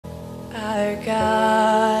Our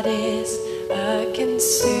God is a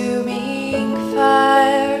consuming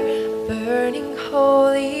fire, burning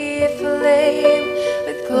holy flame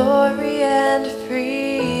with glory and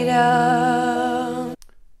freedom.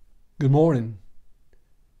 Good morning.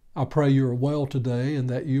 I pray you are well today and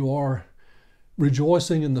that you are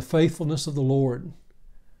rejoicing in the faithfulness of the Lord.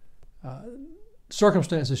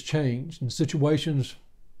 Circumstances change and situations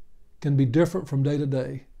can be different from day to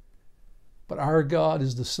day, but our God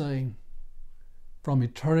is the same from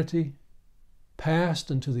eternity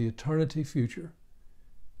past into the eternity future.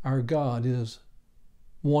 Our God is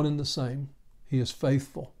one and the same. He is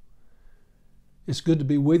faithful. It's good to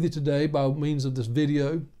be with you today by means of this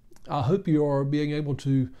video. I hope you are being able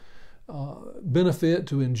to benefit,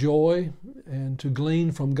 to enjoy, and to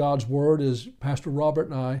glean from God's Word as Pastor Robert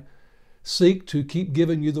and I seek to keep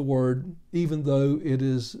giving you the Word, even though it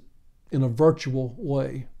is in a virtual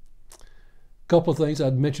way. A couple of things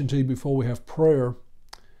I'd mention to you before we have prayer.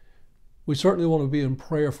 We certainly want to be in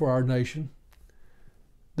prayer for our nation.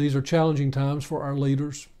 These are challenging times for our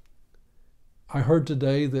leaders. I heard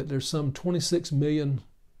today that there's some 26 million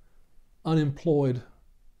unemployed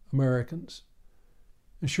Americans.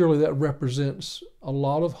 And surely that represents a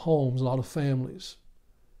lot of homes, a lot of families,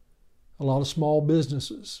 a lot of small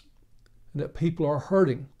businesses, and that people are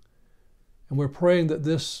hurting. And we're praying that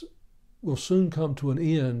this will soon come to an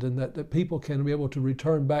end and that people can be able to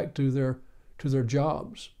return back to their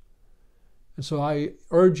jobs. And so I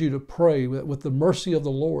urge you to pray that with the mercy of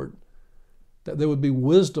the Lord, that there would be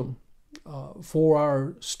wisdom for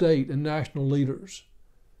our state and national leaders.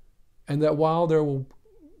 And that while there will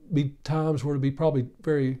be times where it'll be probably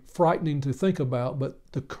very frightening to think about, but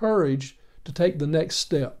the courage to take the next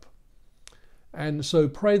step. And so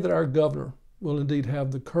pray that our governor will indeed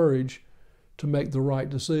have the courage to make the right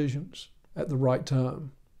decisions at the right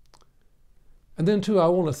time. And then too, I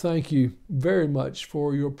want to thank you very much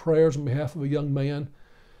for your prayers on behalf of a young man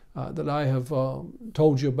that I have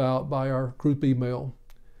told you about by our group email.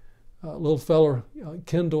 Little fella,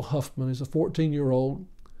 Kendall Huffman, is a 14-year-old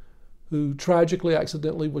who tragically,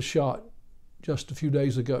 accidentally was shot just a few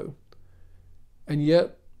days ago. And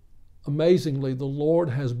yet, amazingly, the Lord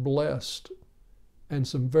has blessed and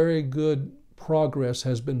some very good progress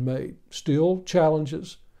has been made. Still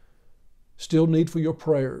challenges, still need for your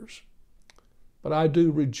prayers. But I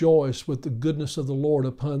do rejoice with the goodness of the Lord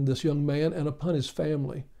upon this young man and upon his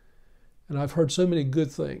family. And I've heard so many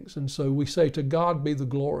good things. And so we say, to God be the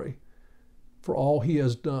glory for all he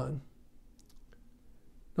has done.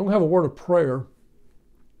 Then we'll have a word of prayer.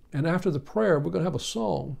 And after the prayer, we're going to have a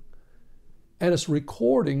song. And it's a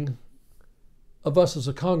recording of us as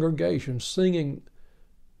a congregation singing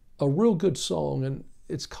a real good song. And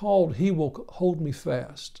it's called He Will Hold Me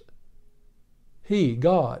Fast. He,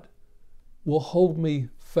 God, will hold me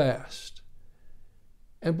fast.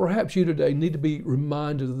 And perhaps you today need to be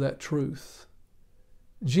reminded of that truth.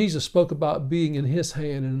 Jesus spoke about being in his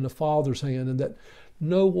hand and in the Father's hand, and that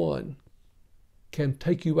no one can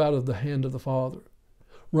take you out of the hand of the Father.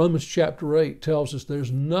 Romans chapter 8 tells us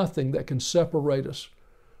there's nothing that can separate us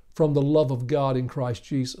from the love of God in Christ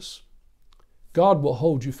Jesus. God will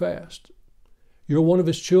hold you fast. You're one of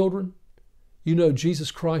his children. You know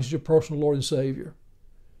Jesus Christ is your personal Lord and Savior.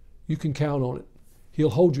 You can count on it.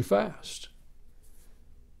 He'll hold you fast.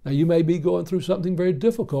 Now, you may be going through something very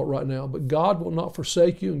difficult right now, but God will not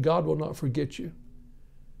forsake you and God will not forget you.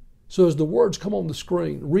 So as the words come on the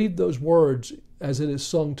screen, read those words as it is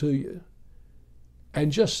sung to you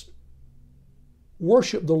and just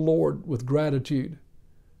worship the Lord with gratitude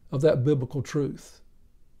of that biblical truth.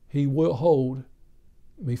 He will hold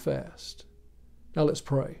me fast. Now let's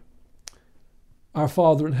pray. Our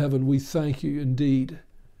Father in heaven, we thank you indeed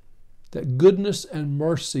that goodness and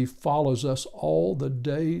mercy follows us all the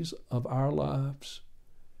days of our lives.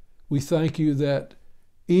 We thank you that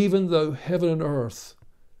even though heaven and earth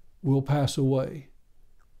will pass away,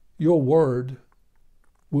 your word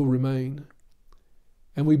will remain.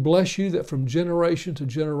 And we bless you that from generation to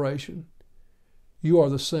generation, you are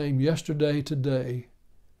the same yesterday, today,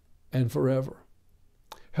 and forever.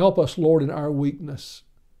 Help us, Lord, in our weakness.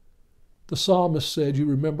 The psalmist said, you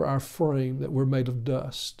remember our frame, that we're made of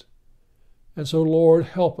dust. And so, Lord,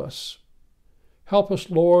 help us. Help us,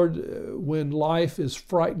 Lord, when life is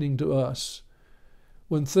frightening to us,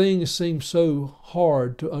 when things seem so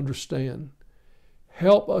hard to understand.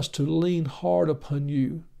 Help us to lean hard upon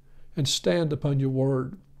you and stand upon your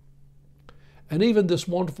word. And even this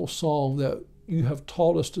wonderful song that you have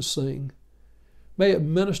taught us to sing, may it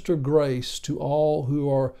minister grace to all who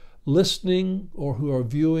are listening or who are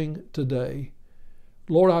viewing today.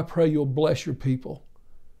 Lord, I pray you'll bless your people.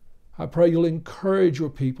 I pray you'll encourage your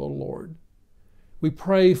people, Lord. We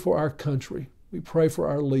pray for our country. We pray for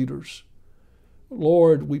our leaders.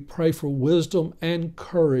 Lord, we pray for wisdom and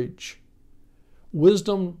courage.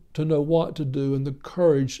 Wisdom to know what to do and the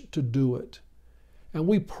courage to do it. And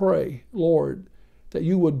we pray, Lord, that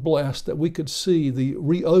you would bless, that we could see the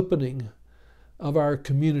reopening of our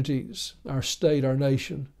communities, our state, our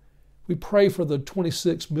nation. We pray for the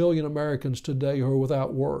 26 million Americans today who are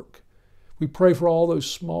without work. We pray for all those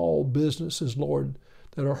small businesses, Lord,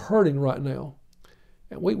 that are hurting right now.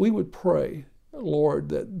 And we would pray, Lord,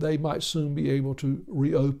 that they might soon be able to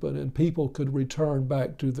reopen and people could return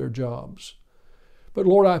back to their jobs. But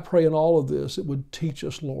Lord, I pray in all of this it would teach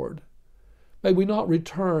us, Lord. May we not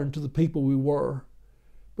return to the people we were,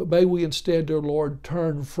 but may we instead, dear Lord,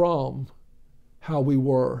 turn from how we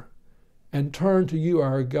were and turn to you,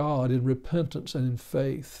 our God, in repentance and in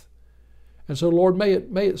faith. And so, Lord, may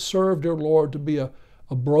it serve, dear Lord, to be a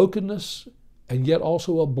brokenness and yet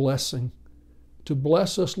also a blessing. To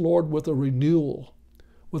bless us, Lord, with a renewal,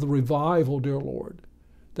 with a revival, dear Lord,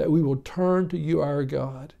 that we will turn to you, our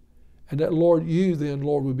God, and that, Lord, you then,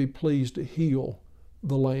 Lord, would be pleased to heal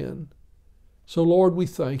the land. So, Lord, we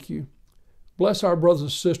thank you. Bless our brothers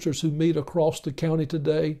and sisters who meet across the county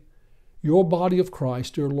today, your body of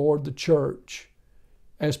Christ, dear Lord, the church.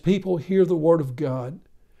 As people hear the word of God,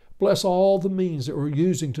 bless all the means that we're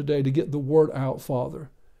using today to get the word out,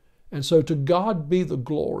 Father. And so to God be the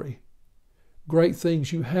glory. Great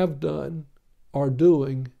things you have done, are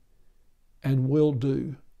doing, and will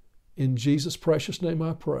do. In Jesus' precious name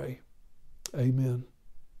I pray. Amen.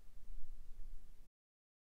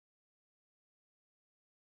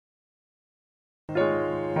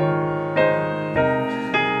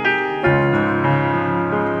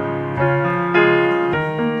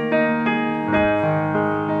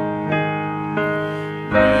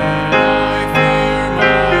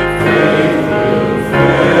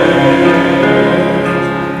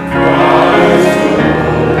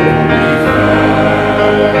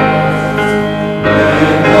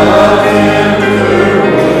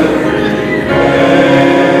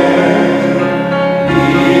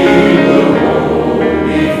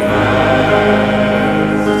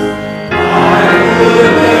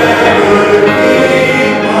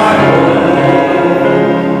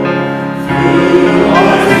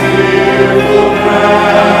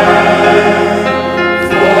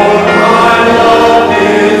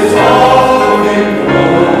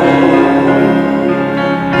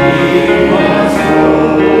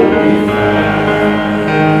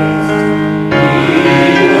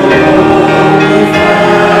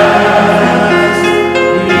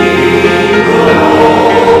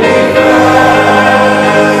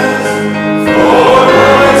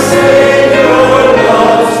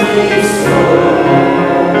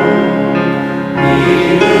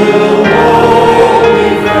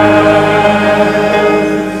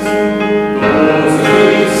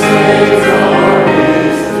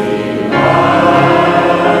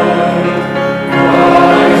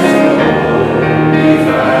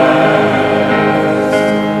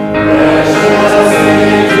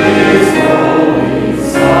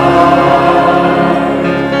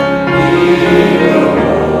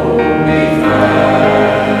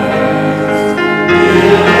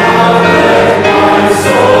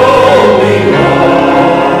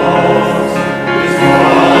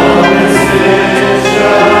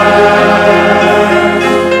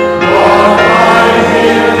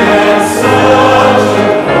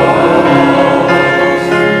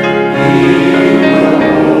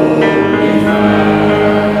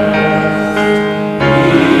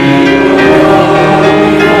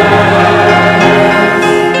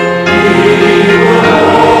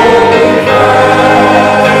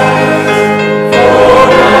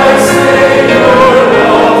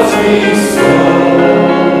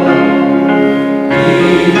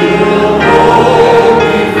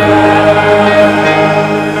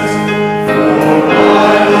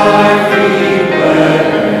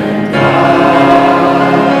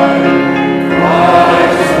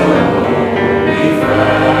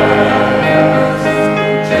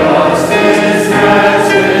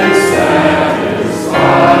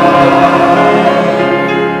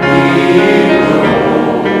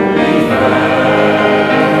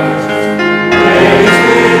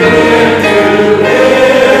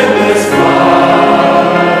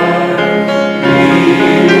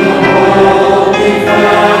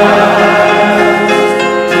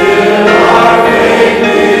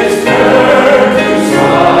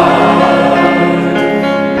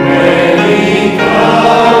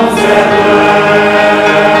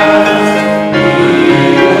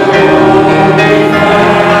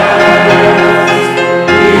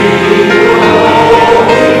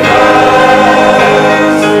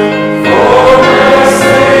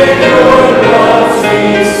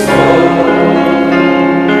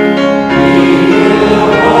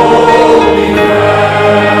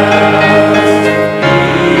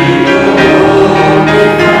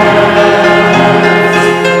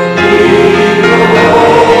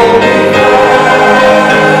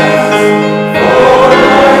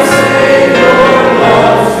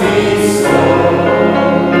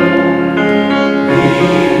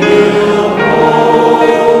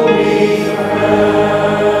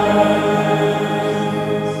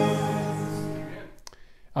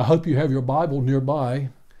 hope you have your Bible nearby.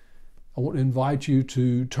 I want to invite you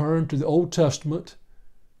to turn to the Old Testament,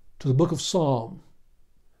 to the book of Psalm,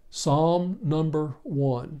 Psalm number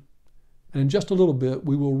 1. And in just a little bit,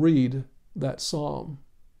 we will read that psalm.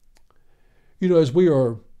 You know, as we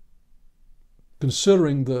are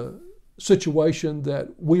considering the situation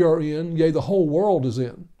that we are in, yea, the whole world is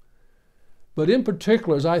in, but in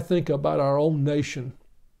particular, as I think about our own nation,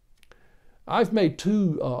 I've made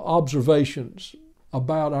two observations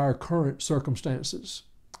about our current circumstances.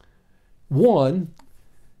 One,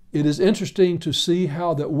 it is interesting to see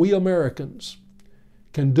how that we Americans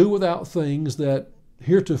can do without things that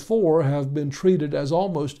heretofore have been treated as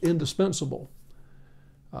almost indispensable.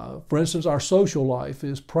 For instance, our social life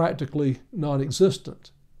is practically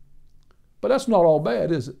non-existent. But that's not all bad,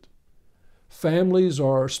 is it? Families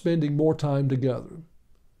are spending more time together,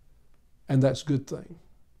 and that's a good thing.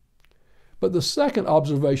 But the second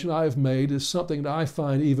observation I have made is something that I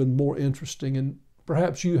find even more interesting, and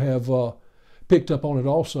perhaps you have picked up on it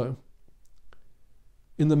also.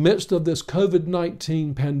 In the midst of this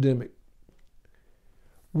COVID-19 pandemic,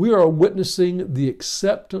 we are witnessing the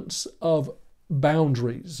acceptance of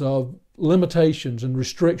boundaries, of limitations and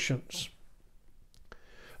restrictions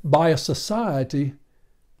by a society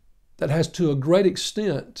that has to a great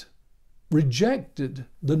extent rejected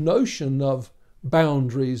the notion of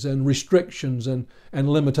boundaries and restrictions and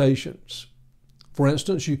limitations. For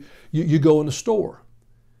instance, you go in a store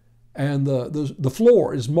and the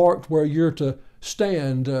floor is marked where you're to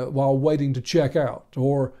stand while waiting to check out.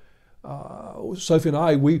 Or Sophie and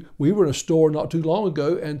I, we were in a store not too long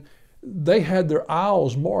ago, and they had their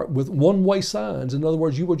aisles marked with one-way signs. In other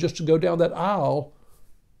words, you were just to go down that aisle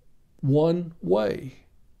one way.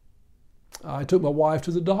 I took my wife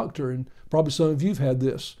to the doctor, and probably some of you have had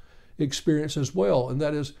this experience as well. And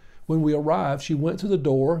that is, when we arrived, she went to the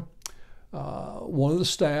door. One of the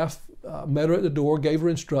staff met her at the door, gave her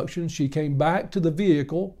instructions. She came back to the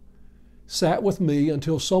vehicle, sat with me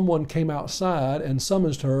until someone came outside and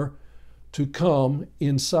summoned her to come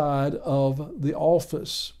inside of the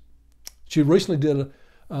office. She recently did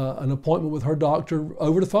an appointment with her doctor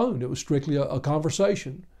over the phone. It was strictly a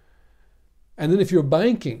conversation. And then if you're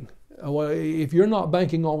banking, if you're not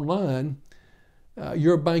banking online,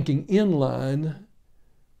 you're banking in line,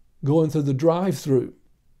 going through the drive-through.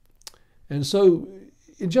 And so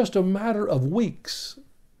in just a matter of weeks,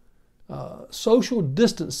 social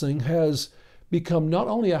distancing has become not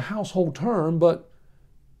only a household term, but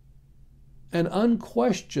an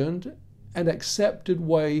unquestioned and accepted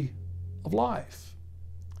way of life.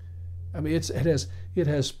 I mean, it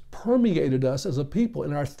has permeated us as a people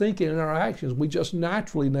in our thinking and our actions. We just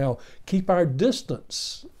naturally now keep our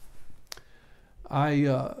distance.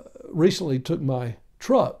 I recently took my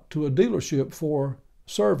truck to a dealership for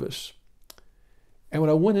service. And when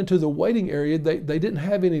I went into the waiting area, they didn't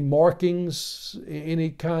have any markings, any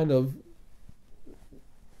kind of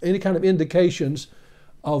indications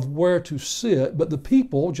of where to sit, but the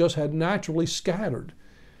people just had naturally scattered.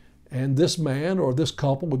 And this man or this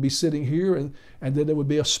couple would be sitting here, and then there would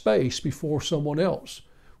be a space before someone else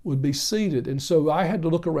would be seated. And so I had to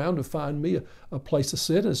look around to find me a place to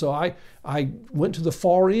sit. And so I went to the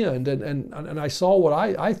far end, and I saw what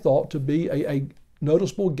I thought to be a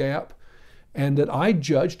noticeable gap, and that I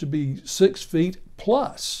judged to be 6 feet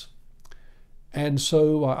plus. And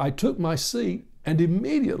so I took my seat, and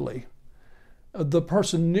immediately the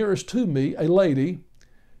person nearest to me, a lady,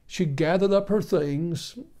 she gathered up her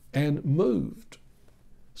things and moved.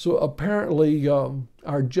 So apparently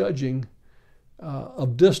our judging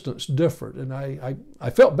of distance differed, and I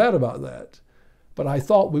felt bad about that, but I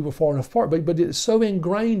thought we were far enough apart. But it's so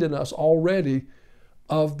ingrained in us already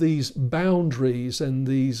of these boundaries and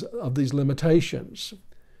these limitations.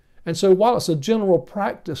 And so while it's a general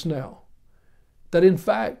practice now that in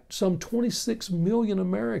fact some 26 million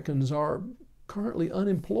Americans are currently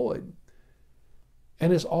unemployed,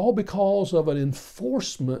 and it's all because of an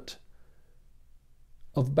enforcement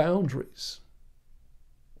of boundaries,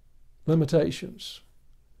 limitations.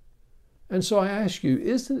 And so I ask you,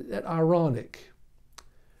 isn't it ironic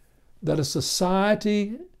that a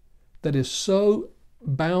society that is so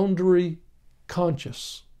boundary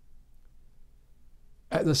conscious,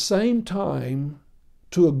 at the same time,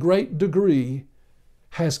 to a great degree,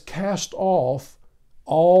 has cast off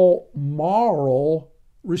all moral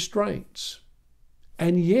restraints,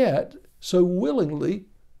 and yet so willingly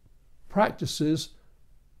practices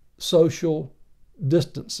social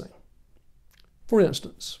distancing? For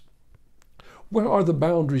instance, where are the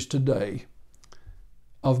boundaries today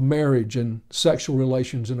of marriage and sexual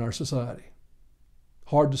relations in our society?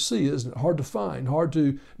 Hard to see, isn't it? Hard to find, hard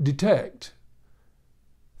to detect.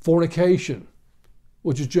 fornication,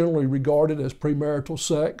 which is generally regarded as premarital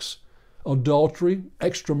sex, adultery,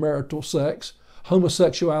 extramarital sex,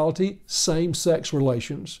 homosexuality, same-sex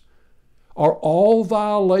relations, are all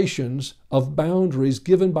violations of boundaries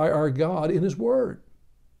given by our God in His Word.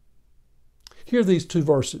 Hear these two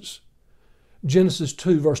verses. Genesis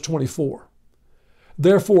 2, verse 24.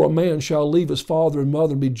 Therefore a man shall leave his father and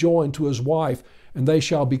mother and be joined to his wife, and they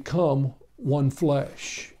shall become one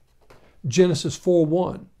flesh. Genesis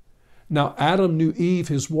 4:1. Now Adam knew Eve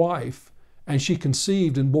his wife, and she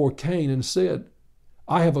conceived and bore Cain and said,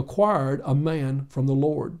 I have acquired a man from the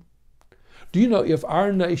Lord. Do you know, if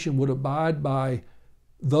our nation would abide by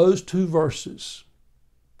those two verses,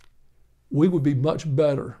 we would be much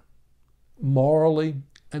better morally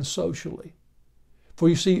and socially. For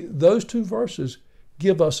you see, those two verses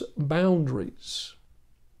give us boundaries,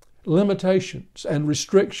 limitations, and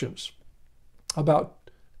restrictions about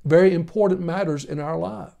very important matters in our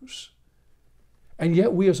lives. And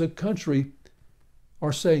yet we as a country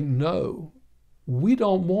are saying, no, we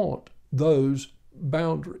don't want those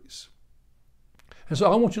boundaries. And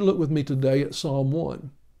so I want you to look with me today at Psalm 1.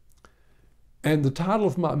 And the title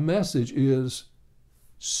of my message is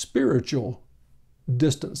Spiritual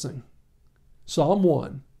Distancing. Psalm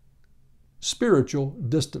 1, Spiritual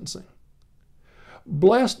Distancing.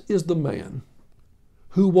 Blessed is the man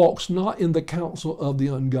who walks not in the counsel of the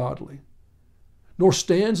ungodly, nor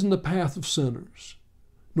stands in the path of sinners,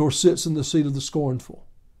 nor sits in the seat of the scornful.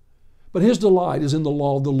 But his delight is in the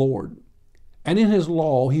law of the Lord, and in his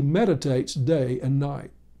law he meditates day and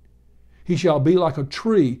night. He shall be like a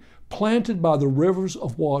tree planted by the rivers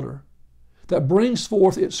of water, that brings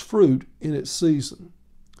forth its fruit in its season,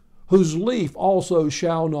 whose leaf also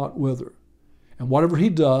shall not wither, and whatever he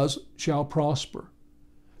does shall prosper.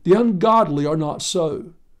 The ungodly are not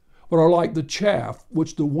so, but are like the chaff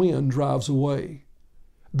which the wind drives away.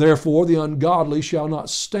 Therefore the ungodly shall not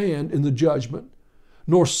stand in the judgment,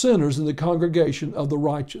 nor sinners in the congregation of the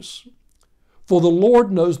righteous. For the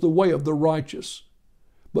Lord knows the way of the righteous,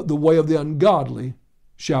 but the way of the ungodly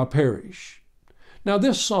shall perish. Now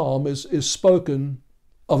this psalm is spoken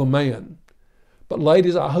of a man. But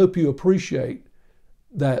ladies, I hope you appreciate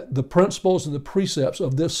that the principles and the precepts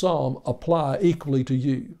of this psalm apply equally to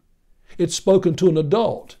you. It's spoken to an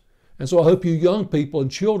adult. And so I hope you young people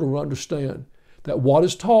and children will understand that what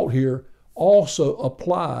is taught here also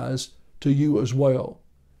applies to you as well.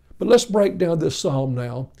 But let's break down this psalm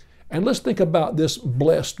now, and let's think about this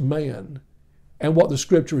blessed man and what the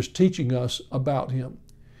Scripture is teaching us about him.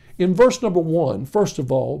 In verse number 1, first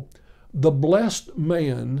of all, the blessed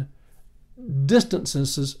man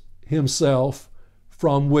distances himself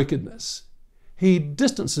from wickedness. He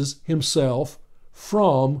distances himself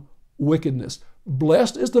from wickedness.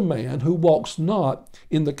 Blessed is the man who walks not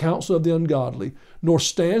in the counsel of the ungodly, nor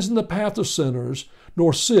stands in the path of sinners,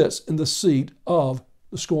 nor sits in the seat of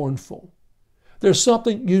the scornful. There's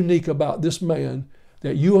something unique about this man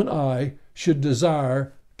that you and I should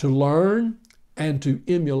desire to learn and to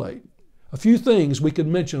emulate. A few things we could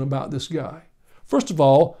mention about this guy. First of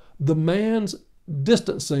all, the man's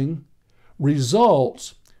distancing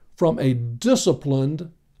results from a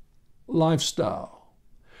disciplined lifestyle.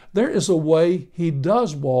 There is a way he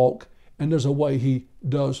does walk, and there's a way he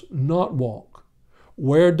does not walk.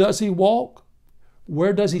 Where does he walk?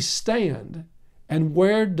 Where does he stand? And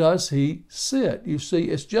where does he sit? You see,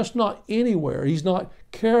 it's just not anywhere. He's not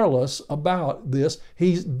careless about this.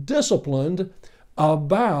 He's disciplined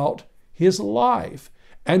about his life.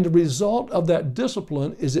 And the result of that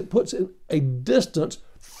discipline is it puts a distance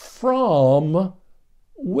from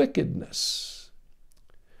wickedness.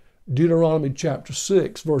 Deuteronomy chapter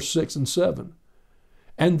 6, verse 6 and 7.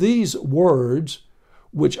 And these words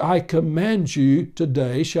which I command you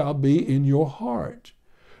today shall be in your heart.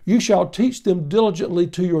 You shall teach them diligently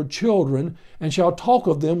to your children, and shall talk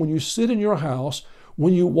of them when you sit in your house,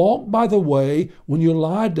 when you walk by the way, when you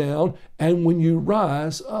lie down, and when you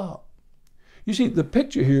rise up. You see, the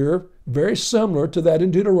picture here, very similar to that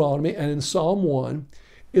in Deuteronomy and in Psalm 1,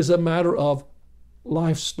 is a matter of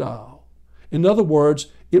lifestyle. In other words,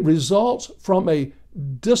 it results from a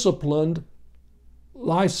disciplined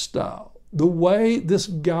lifestyle, the way this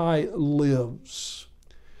guy lives.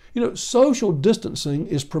 You know, social distancing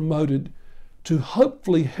is promoted to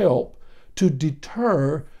hopefully help to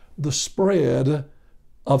deter the spread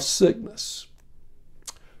of sickness.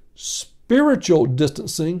 Spiritual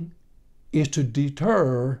distancing is to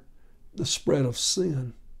deter the spread of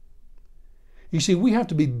sin. You see, we have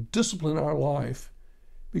to be disciplined in our life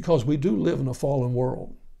because we do live in a fallen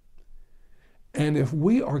world. And if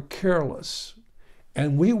we are careless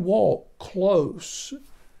and we walk close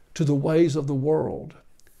to the ways of the world,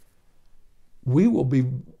 we will be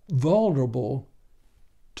vulnerable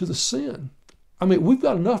to the sin. I mean, we've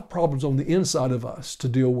got enough problems on the inside of us to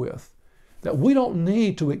deal with that we don't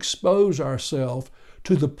need to expose ourselves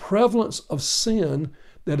to the prevalence of sin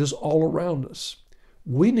that is all around us.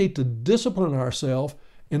 We need to discipline ourselves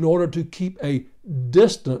in order to keep a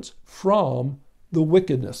distance from the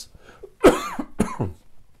wickedness.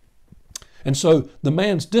 And so the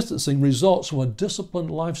man's distancing results from a disciplined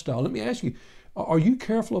lifestyle. Let me ask you, are you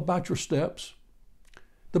careful about your steps?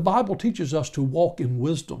 The Bible teaches us to walk in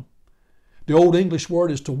wisdom. The Old English word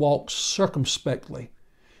is to walk circumspectly.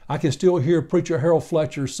 I can still hear Preacher Harold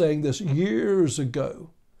Fletcher saying this years ago.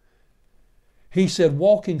 He said,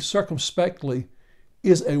 walking circumspectly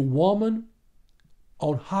is a woman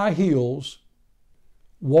on high heels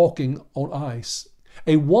walking on ice.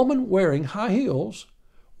 A woman wearing high heels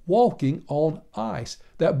walking on ice.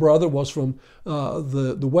 That brother was from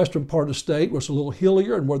the western part of the state, where it's a little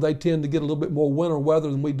hillier and where they tend to get a little bit more winter weather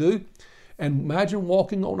than we do. And imagine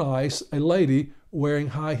walking on ice, a lady wearing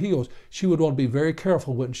high heels. She would want to be very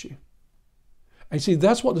careful, wouldn't she? And see,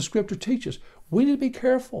 that's what the Scripture teaches. We need to be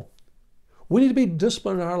careful. We need to be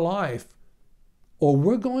disciplined in our life, or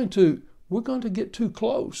we're going to get too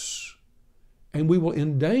close, and we will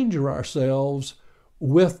endanger ourselves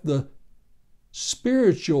with the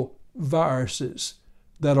spiritual viruses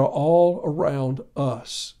that are all around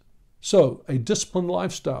us. So, a disciplined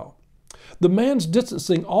lifestyle. The man's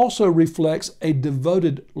distancing also reflects a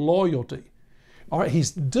devoted loyalty. All right,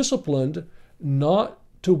 he's disciplined not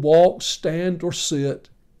to walk, stand, or sit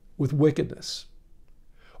with wickedness.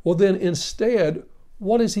 Well, then instead,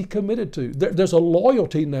 what is he committed to? There's a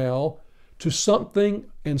loyalty now to something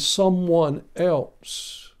and someone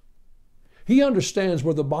else. He understands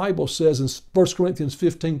where the Bible says in 1 Corinthians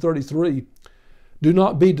 15:33, do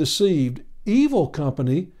not be deceived. Evil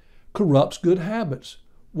company corrupts good habits.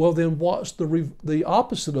 Well, then what's the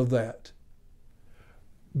opposite of that?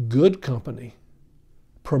 Good company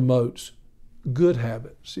promotes good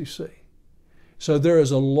habits, you see. So there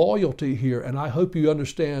is a loyalty here, and I hope you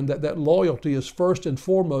understand that that loyalty is first and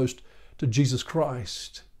foremost to Jesus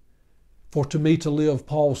Christ. For to me to live,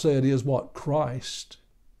 Paul said, is what? Christ,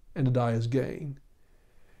 and to die is gain.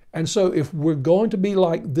 And so if we're going to be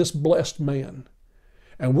like this blessed man,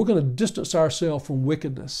 and we're going to distance ourselves from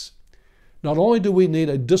wickedness, not only do we need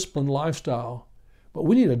a disciplined lifestyle, but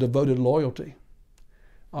we need a devoted loyalty.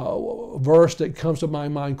 A verse that comes to my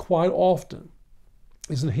mind quite often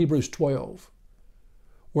is in Hebrews 12,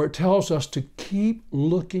 where it tells us to keep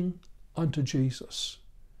looking unto Jesus.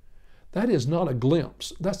 That is not a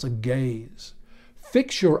glimpse, that's a gaze.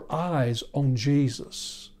 Fix your eyes on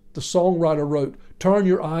Jesus. The songwriter wrote, turn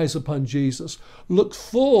your eyes upon Jesus. Look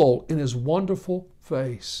full in His wonderful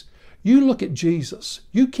face. You look at Jesus.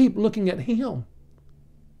 You keep looking at Him.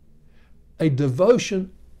 A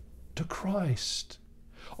devotion to Christ.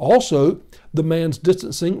 Also, the man's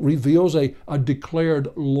distancing reveals a declared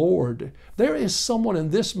Lord. There is someone in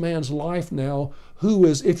this man's life now who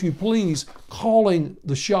is, if you please, calling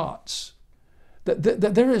the shots. That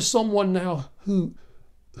there is someone now who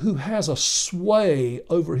has a sway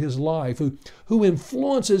over his life, who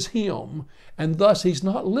influences him, and thus he's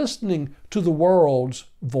not listening to the world's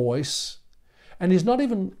voice, and he's not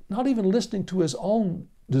even listening to his own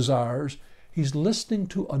desires. He's listening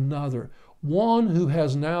to another, one who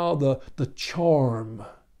has now the charm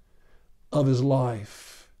of his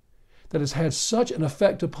life, that has had such an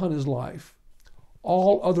effect upon his life.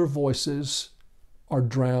 All other voices are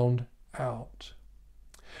drowned out.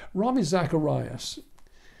 Ravi Zacharias,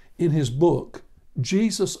 in his book,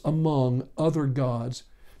 Jesus Among Other Gods,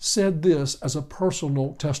 said this as a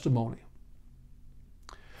personal testimony.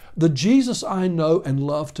 The Jesus I know and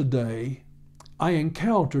love today, I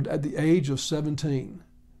encountered at the age of 17.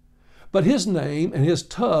 But His name and His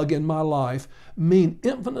tug in my life mean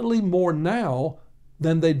infinitely more now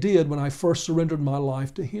than they did when I first surrendered my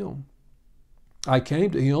life to Him. I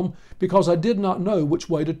came to Him because I did not know which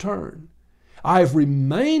way to turn. I have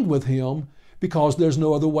remained with Him because there's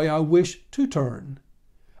no other way I wish to turn.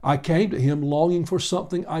 I came to Him longing for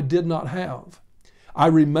something I did not have. I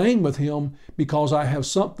remain with Him because I have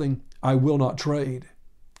something I will not trade.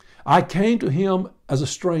 I came to Him as a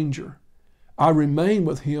stranger. I remain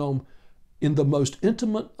with Him in the most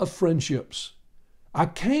intimate of friendships. I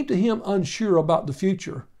came to Him unsure about the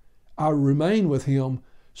future. I remain with Him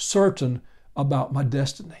certain about my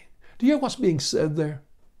destiny. Do you hear what's being said there?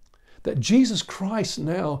 That Jesus Christ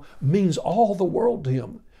now means all the world to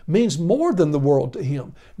him, means more than the world to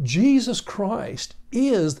him. Jesus Christ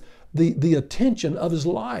is the attention of his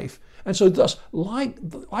life. And so thus, like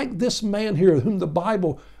this man here, whom the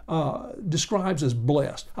Bible describes as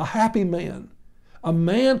blessed, a happy man, a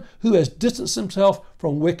man who has distanced himself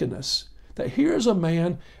from wickedness. That here's a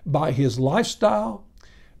man by his lifestyle,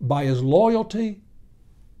 by his loyalty,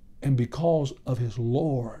 and because of his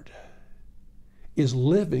Lord, is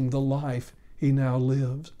living the life he now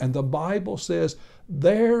lives. And the Bible says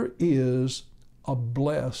there is a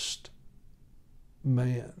blessed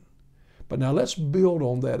man. But now let's build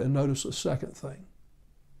on that and notice a second thing.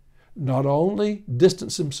 Not only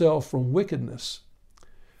distance himself from wickedness,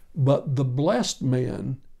 but the blessed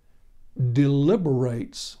man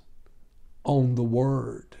deliberates on the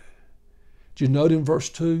word. Do you note in verse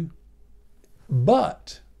 2?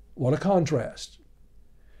 But, what a contrast.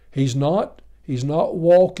 He's not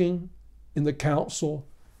walking in the counsel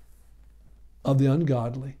of the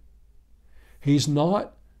ungodly. He's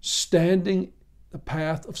not standing the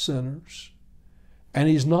path of sinners. And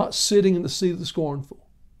he's not sitting in the seat of the scornful.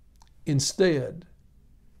 Instead,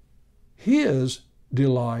 his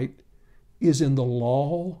delight is in the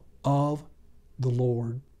law of the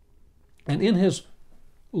Lord. And in his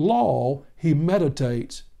law, he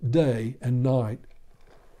meditates day and night.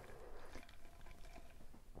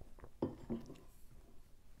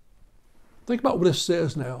 Think about what this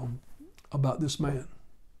says now about this man.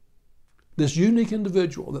 This unique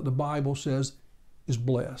individual that the Bible says is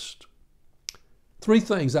blessed. Three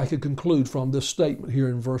things I could conclude from this statement here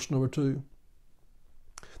in verse number 2.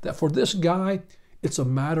 That for this guy, it's a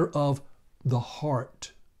matter of the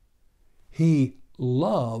heart. He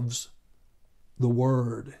loves the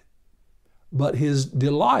Word, but his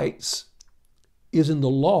delights is in the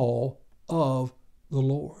law of the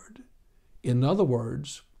Lord. In other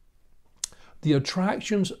words, the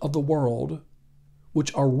attractions of the world,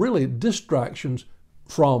 which are really distractions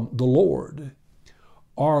from the Lord,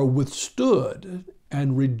 are withstood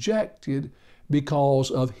and rejected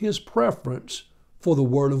because of his preference for the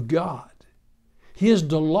Word of God. His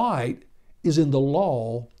delight is in the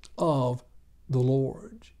law of the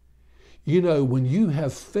Lord. You know, when you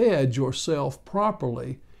have fed yourself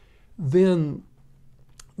properly, then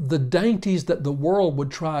the dainties that the world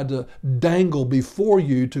would try to dangle before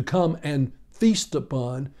you to come and feast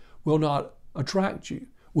upon will not attract you.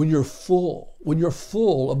 When you're full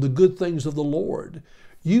of the good things of the Lord,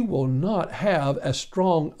 you will not have as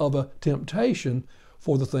strong of a temptation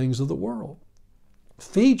for the things of the world.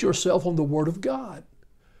 Feed yourself on the Word of God.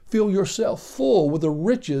 Fill yourself full with the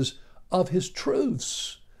riches of His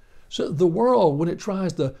truths. So the world, when it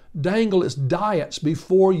tries to dangle its diets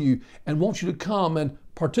before you and wants you to come and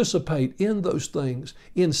participate in those things,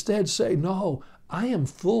 instead say, no, I am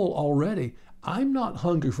full already. I'm not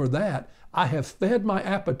hungry for that. I have fed my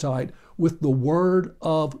appetite with the Word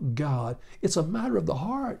of God. It's a matter of the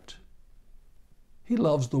heart. He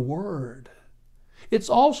loves the Word. It's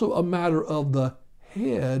also a matter of the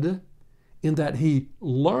head in that he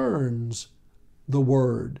learns the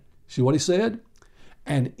Word. See what he said?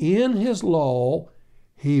 And in his law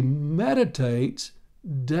he meditates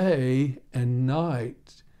day and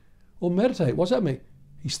night. Well, meditate, what's that mean?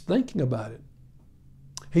 He's thinking about it.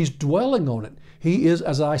 He's dwelling on it. He is,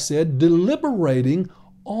 as I said, deliberating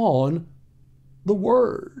on the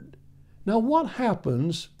Word. Now, what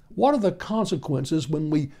happens? What are the consequences when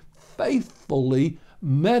we faithfully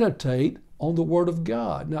meditate on the Word of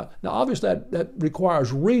God? Now obviously that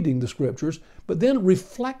requires reading the Scriptures, but then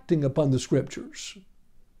reflecting upon the Scriptures,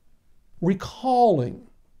 recalling,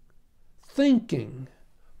 thinking,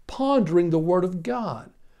 pondering the Word of God.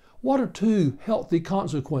 What are two healthy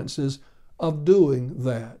consequences of doing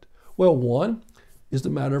that? Well, one is the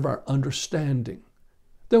matter of our understanding.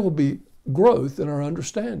 There will be growth in our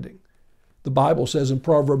understanding. The Bible says in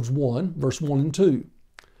Proverbs 1, verse 1 and 2,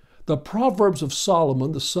 the Proverbs of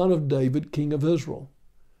Solomon, the son of David, king of Israel,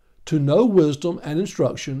 to know wisdom and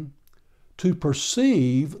instruction, to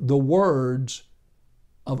perceive the words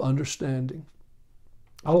of understanding.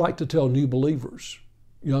 I like to tell new believers,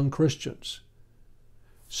 young Christians,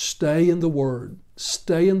 stay in the Word.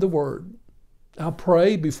 Stay in the Word. Now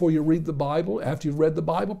pray before you read the Bible. After you've read the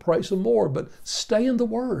Bible, pray some more, but stay in the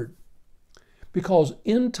Word. Because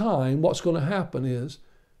in time, what's going to happen is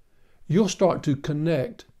you'll start to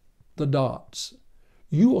connect the dots.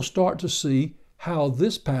 You will start to see how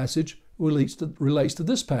this passage relates to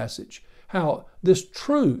this passage, how this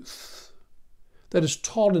truth that is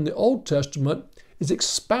taught in the Old Testament is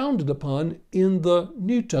expounded upon in the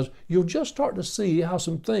New Testament. You'll just start to see how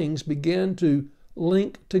some things begin to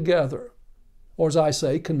link together, or as I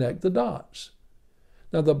say, connect the dots.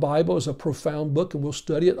 Now, the Bible is a profound book and we'll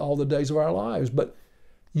study it all the days of our lives, but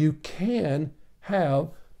you can have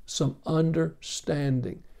some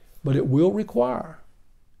understanding. But it will require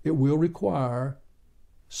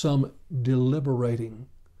some deliberating,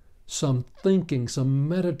 some thinking, some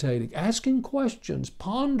meditating, asking questions,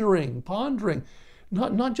 pondering.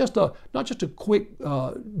 Not just a quick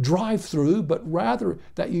drive-through, but rather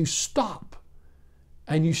that you stop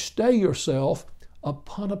and you stay yourself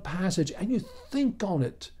upon a passage and you think on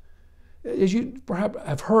it. As you perhaps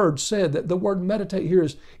have heard said, that the word meditate here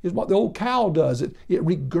is what the old cow does. It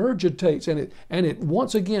regurgitates and it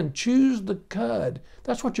once again chews the cud.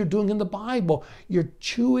 That's what you're doing in the Bible. You're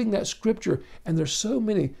chewing that scripture, and there's so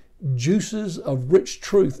many juices of rich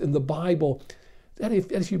truth in the Bible that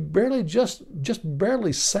if you barely just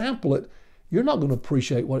barely sample it, you're not going to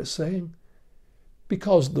appreciate what it's saying.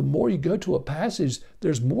 Because the more you go to a passage,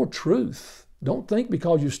 there's more truth. Don't think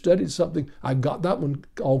because you studied something, I've got that one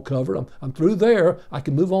all covered, I'm through there, I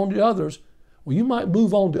can move on to others. Well, you might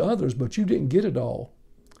move on to others, but you didn't get it all.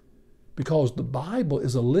 Because the Bible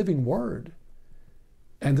is a living word.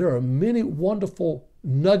 And there are many wonderful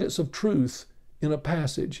nuggets of truth in a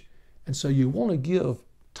passage. And so you want to give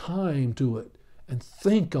time to it and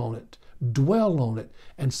think on it, dwell on it,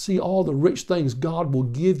 and see all the rich things God will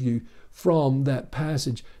give you from that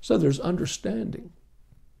passage. So there's understanding.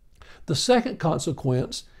 The second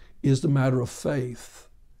consequence is the matter of faith.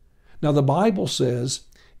 Now the Bible says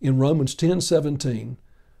in Romans 10:17,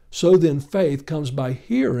 so then faith comes by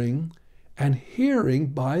hearing, and hearing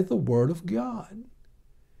by the Word of God.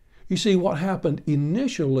 You see, what happened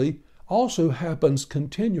initially also happens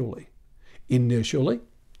continually. Initially,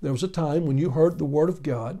 there was a time when you heard the Word of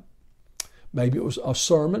God. Maybe it was a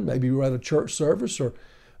sermon, maybe you were at a church service, or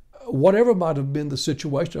whatever might have been the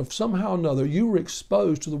situation, of somehow or another you were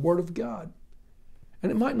exposed to the Word of God.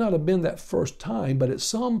 And it might not have been that first time, but at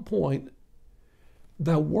some point,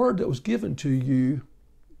 the Word that was given to you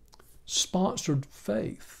sponsored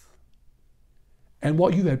faith. And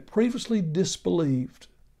what you had previously disbelieved,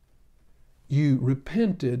 you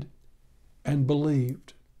repented and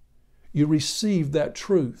believed. You received that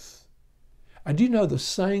truth. And do you know the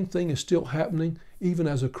same thing is still happening even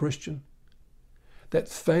as a Christian? That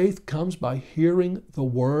faith comes by hearing the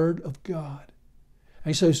Word of God.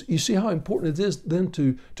 And he says, you see how important it is then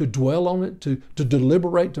to dwell on it, to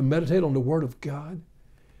deliberate, to meditate on the Word of God?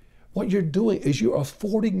 What you're doing is you're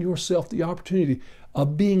affording yourself the opportunity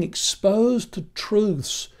of being exposed to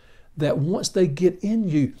truths that once they get in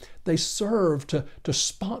you, they serve to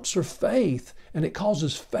sponsor faith, and it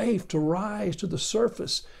causes faith to rise to the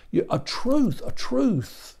surface. A truth,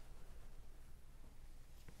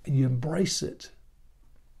 and you embrace it.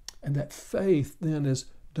 And that faith then is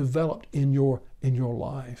developed in your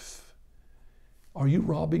life. Are you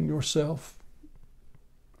robbing yourself?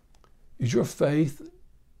 Is your faith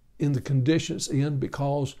in the condition it's in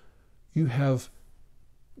because you have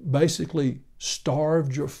basically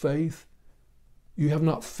starved your faith? You have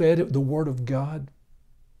not fed it with the Word of God?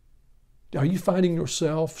 Are you finding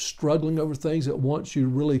yourself struggling over things that once you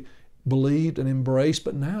really believed and embraced,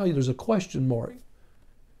 but now there's a question mark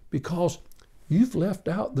because you've left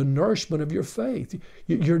out the nourishment of your faith.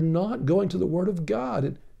 You're not going to the Word of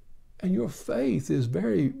God, and your faith is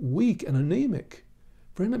very weak and anemic.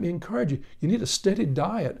 Friend, let me encourage you. You need a steady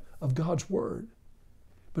diet of God's Word.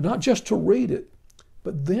 But not just to read it,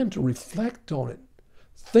 but then to reflect on it.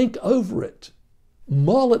 Think over it.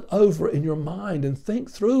 Mull it over in your mind and think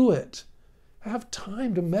through it. Have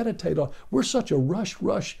time to meditate on it. We're such a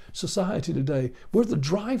rush society today. We're the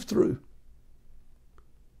drive-through.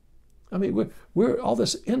 I mean, we're all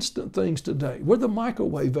this instant things today. We're the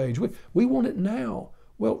microwave age. We want it now.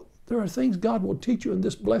 Well, there are things God will teach you in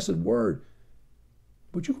this blessed Word.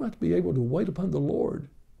 But you have to be able to wait upon the Lord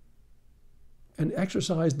and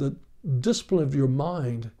exercise the discipline of your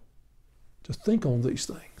mind to think on these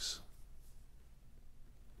things.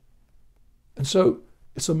 And so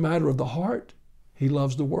it's a matter of the heart. He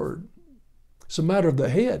loves the Word. It's a matter of the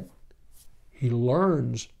head. He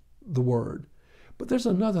learns the Word. But there's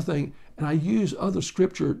another thing, and I use other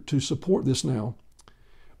scripture to support this now,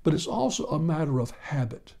 but it's also a matter of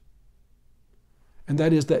habit. And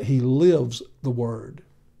that is that he lives the Word.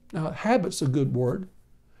 Now, habit's a good word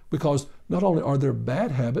because not only are there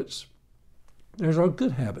bad habits, there are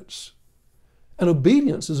good habits. And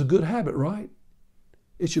obedience is a good habit, right?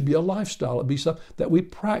 It should be a lifestyle. It'd be something that we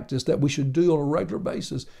practice, that we should do on a regular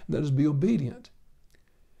basis, and that is be obedient.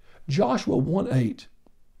 Joshua 1:8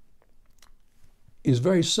 is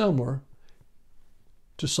very similar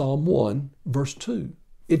to Psalm 1, verse 2.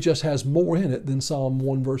 It just has more in it than Psalm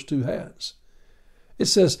 1, verse 2 has. It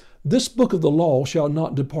says, this book of the law shall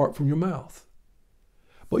not depart from your mouth,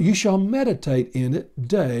 but you shall meditate in it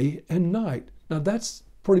day and night. Now that's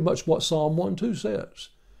pretty much what Psalm 1:2 says.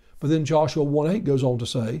 But then Joshua 1:8 goes on to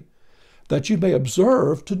say that you may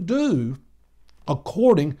observe to do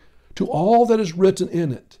according to all that is written in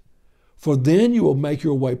it. For then you will make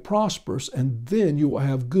your way prosperous, and then you will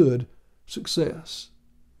have good success.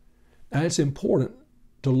 Now, it's important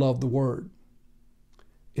to love the Word.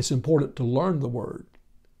 It's important to learn the Word.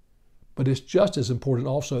 But it's just as important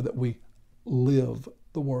also that we live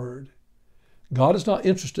the Word. God is not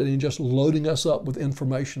interested in just loading us up with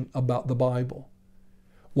information about the Bible.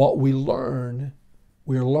 What we learn,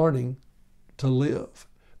 we're learning to live.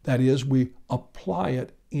 That is, we apply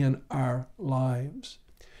it in our lives.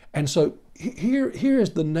 And so here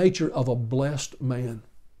is the nature of a blessed man.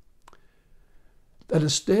 That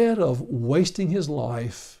instead of wasting his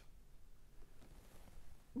life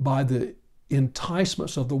by the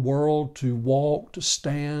enticements of the world to walk, to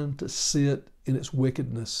stand, to sit in its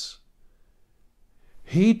wickedness,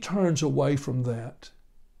 he turns away from that.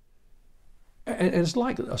 And it's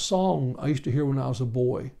like a song I used to hear when I was a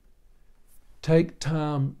boy. Take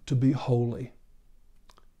time to be holy.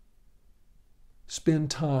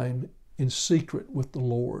 Spend time in secret with the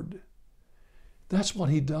Lord. That's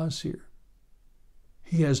what he does here.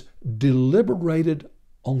 He has deliberated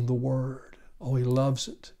on the Word. Oh, he loves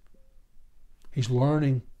it. He's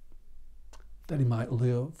learning that he might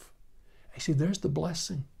live. You see, there's the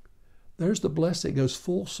blessing. There's the blessing. It goes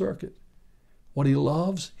full circuit. What he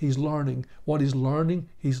loves, he's learning. What he's learning,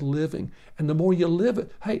 he's living. And the more you live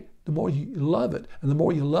it, hey, the more you love it. And the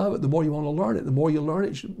more you love it, the more you want to learn it. The more you learn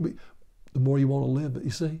it, the more you want to live it, you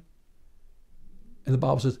see? And the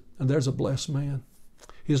Bible says, and there's a blessed man.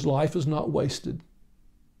 His life is not wasted.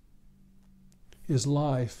 His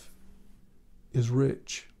life is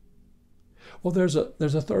rich. Well, there's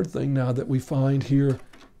a third thing now that we find here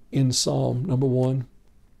in Psalm number 1.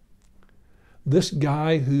 This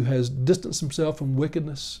guy who has distanced himself from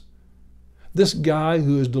wickedness, this guy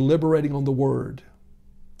who is deliberating on the Word,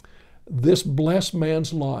 this blessed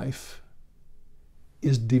man's life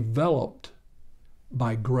is developed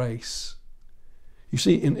by grace. You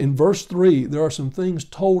see, in verse 3, there are some things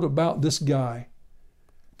told about this guy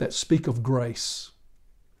that speak of grace.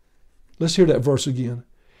 Let's hear that verse again.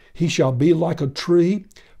 He shall be like a tree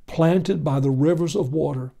planted by the rivers of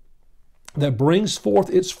water, that brings forth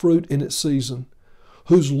its fruit in its season,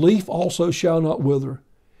 whose leaf also shall not wither,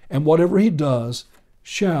 and whatever he does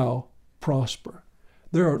shall prosper.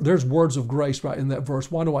 There's words of grace right in that verse.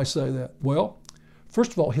 Why do I say that? Well,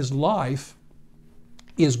 first of all, his life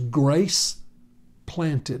is grace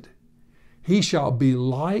planted. He shall be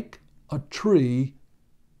like a tree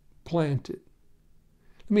planted.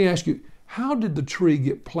 Let me ask you, how did the tree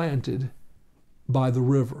get planted by the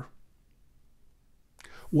river?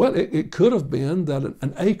 Well, it could have been that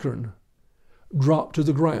an acorn dropped to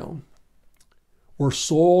the ground, where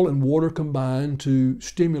soil and water combined to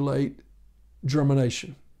stimulate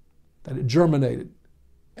germination, that it germinated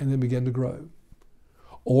and then began to grow.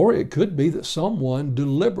 Or it could be that someone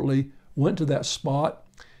deliberately went to that spot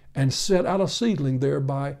and set out a seedling there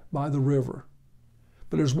by the river.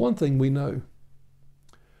 But there's one thing we know.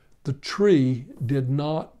 The tree did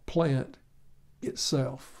not plant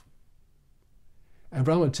itself. And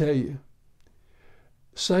I'm going to tell you,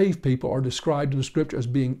 saved people are described in the Scripture as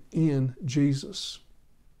being in Jesus.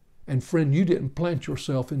 And friend, you didn't plant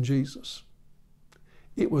yourself in Jesus.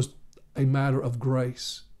 It was a matter of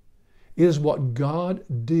grace. It is what God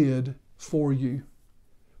did for you.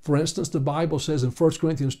 For instance, the Bible says in 1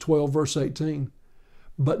 Corinthians 12, verse 18,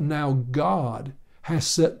 but now God has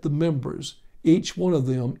set the members, each one of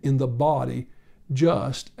them, in the body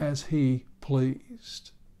just as He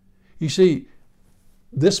pleased. You see,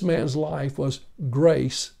 this man's life was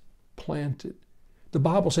grace planted. The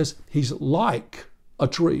Bible says he's like a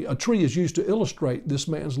tree. A tree is used to illustrate this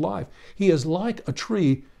man's life. He is like a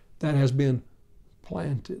tree that has been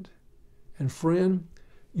planted. And friend,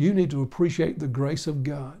 you need to appreciate the grace of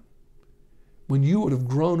God. When you would have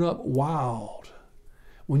grown up wild,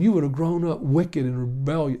 when you would have grown up wicked and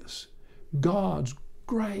rebellious, God's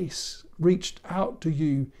grace reached out to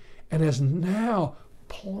you and has now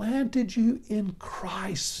planted you in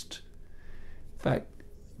Christ. In fact,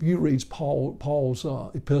 if you read Paul's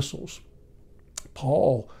epistles,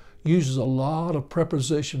 Paul uses a lot of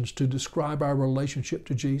prepositions to describe our relationship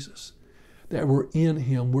to Jesus. That we're in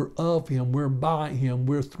Him, we're of Him, we're by Him,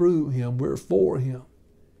 we're through Him, we're for Him.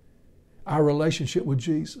 Our relationship with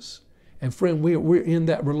Jesus. And friend, we're in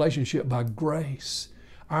that relationship by grace.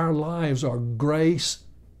 Our lives are grace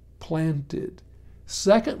planted.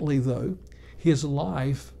 Secondly, though, his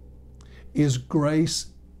life is grace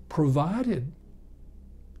provided.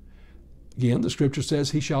 Again, the Scripture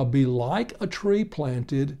says he shall be like a tree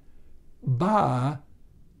planted by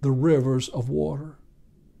the rivers of water.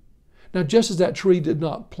 Now, just as that tree did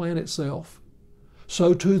not plant itself,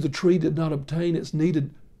 so too the tree did not obtain its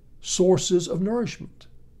needed sources of nourishment.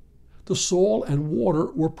 The soil and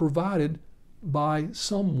water were provided by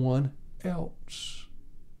someone else.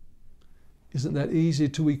 Isn't that easy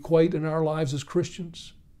to equate in our lives as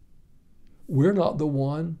Christians? We're not the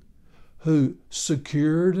one who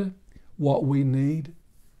secured what we need.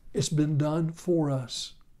 It's been done for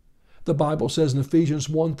us. The Bible says in Ephesians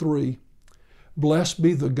 1:3, "Blessed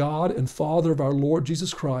be the God and Father of our Lord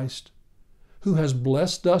Jesus Christ, who has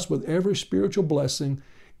blessed us with every spiritual blessing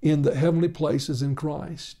in the heavenly places in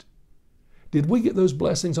Christ." Did we get those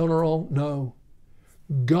blessings on our own? No.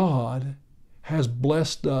 God has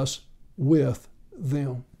blessed us with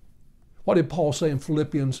them. What did Paul say in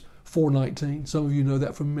Philippians 4:19? Some of you know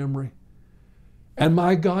that from memory. "And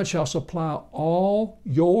my God shall supply all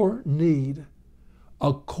your need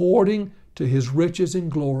according to his riches in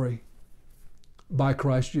glory by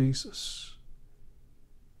Christ Jesus."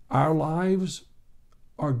 Our lives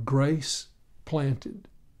are grace planted.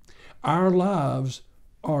 Our lives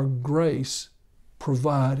are grace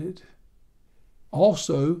provided.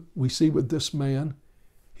 Also, we see with this man,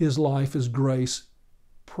 his life is grace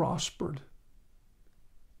prospered.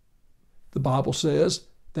 The Bible says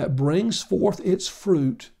that brings forth its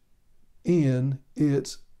fruit in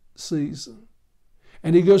its season.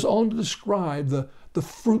 And he goes on to describe the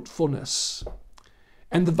fruitfulness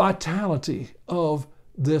and the vitality of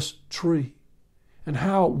this tree and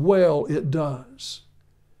how well it does.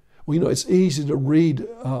 Well, you know, it's easy to read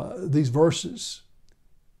these verses,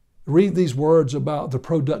 read these words about the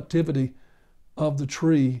productivity of the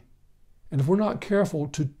tree, and if we're not careful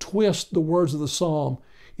to twist the words of the psalm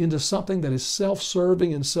into something that is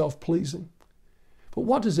self-serving and self-pleasing. But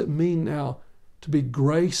what does it mean now to be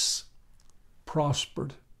grace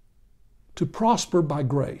prospered? To prosper by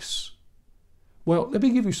grace. Well, let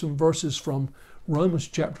me give you some verses from Romans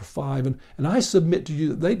chapter 5, and I submit to you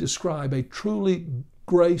that they describe a truly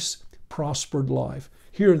grace prospered life.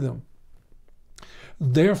 Hear them.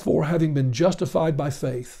 "Therefore, having been justified by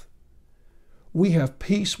faith, we have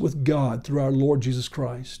peace with God through our Lord Jesus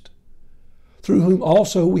Christ, through whom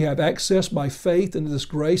also we have access by faith into this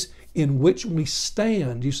grace in which we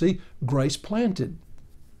stand." You see, grace planted.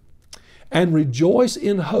 "And rejoice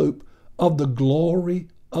in hope of the glory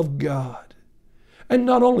of God. And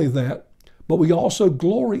not only that, but we also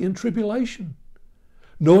glory in tribulation,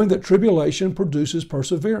 knowing that tribulation produces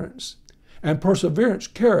perseverance, and perseverance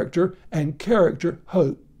character, and character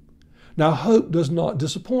hope. Now hope does not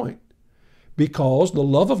disappoint, because the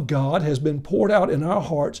love of God has been poured out in our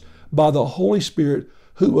hearts by the Holy Spirit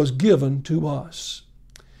who was given to us."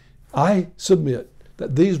 I submit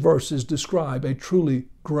that these verses describe a truly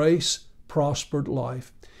grace-prospered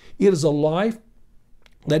life. It is a life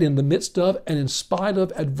that in the midst of and in spite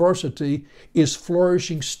of adversity is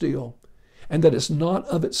flourishing still, and that it's not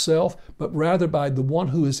of itself, but rather by the one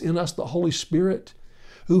who is in us, the Holy Spirit,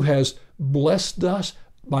 who has blessed us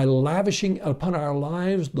by lavishing upon our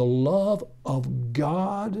lives the love of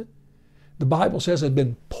God. The Bible says has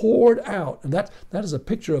been poured out, and that is a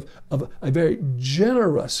picture of a very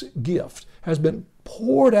generous gift, has been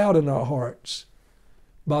poured out in our hearts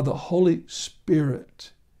by the Holy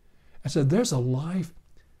Spirit. And so there's a life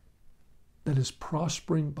that is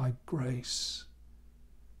prospering by grace,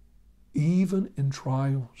 even in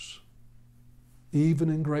trials, even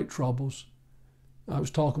in great troubles. I was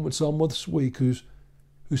talking with someone this week who's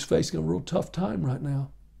facing a real tough time right now.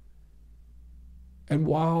 And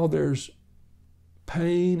while there's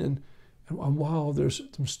pain and while there's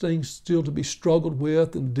some things still to be struggled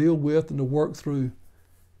with and deal with and to work through,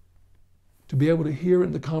 to be able to hear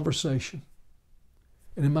in the conversation.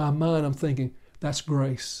 And in my mind, I'm thinking, that's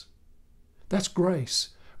grace. That's grace.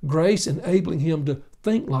 Grace enabling him to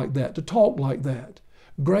think like that, to talk like that.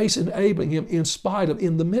 Grace enabling him in spite of,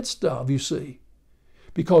 in the midst of, you see.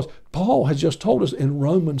 Because Paul has just told us in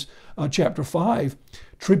Romans chapter 5,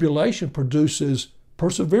 tribulation produces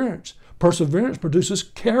perseverance. Perseverance produces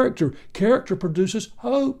character. Character produces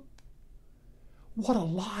hope. What a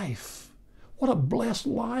life. What a blessed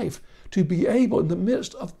life to be able, in the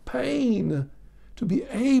midst of pain, to be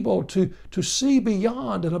able to see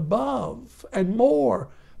beyond and above and more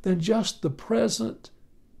than just the present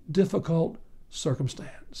difficult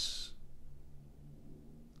circumstance.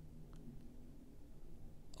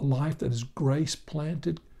 A life that is grace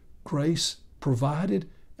planted, grace provided,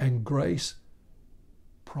 and grace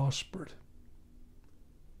prospered.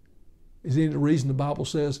 Is there any reason the Bible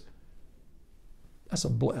says that's a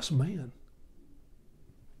blessed man?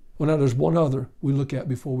 Well, now there's one other we look at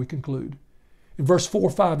before we conclude. In verse 4,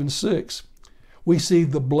 5, and 6, we see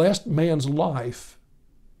the blessed man's life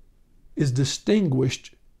is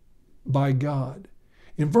distinguished by God.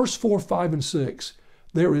 In verse 4, 5, and 6,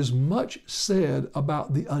 there is much said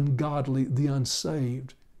about the ungodly, the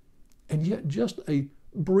unsaved, and yet just a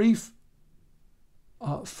brief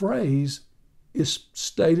phrase is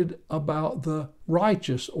stated about the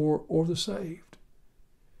righteous or the saved.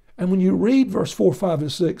 And when you read verse 4, 5,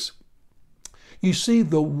 and 6, you see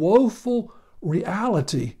the woeful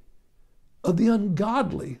reality of the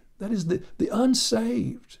ungodly, that is the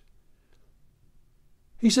unsaved.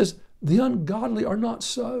 He says, the ungodly are not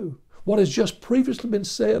so. What has just previously been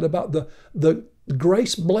said about the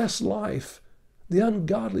grace-blessed life, the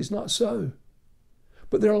ungodly is not so.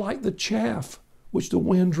 But they're like the chaff which the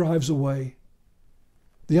wind drives away.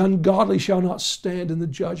 The ungodly shall not stand in the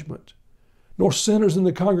judgment, nor sinners in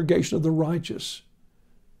the congregation of the righteous.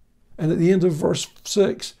 And at the end of verse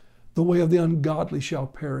 6, the way of the ungodly shall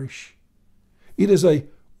perish. It is a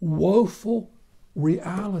woeful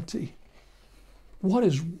reality. What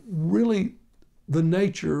is really the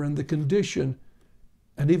nature and the condition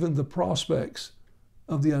and even the prospects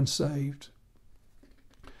of the unsaved?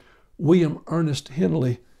 William Ernest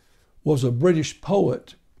Henley was a British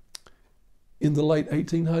poet in the late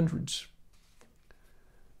 1800s.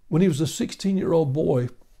 When he was a 16-year-old boy,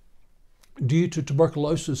 due to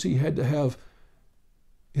tuberculosis, he had to have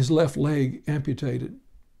his left leg amputated.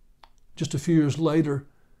 Just a few years later,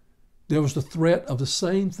 there was the threat of the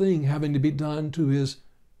same thing having to be done to his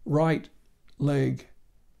right leg.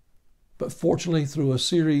 But fortunately, through a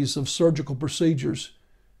series of surgical procedures,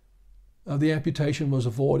 the amputation was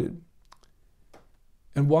avoided.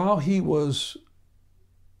 And while he was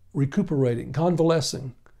recuperating,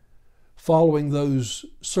 convalescing, following those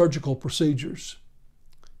surgical procedures,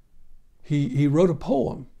 he wrote a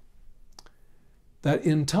poem that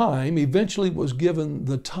in time eventually was given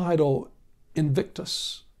the title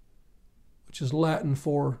Invictus, which is Latin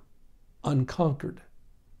for unconquered.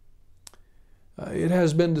 It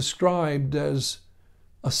has been described as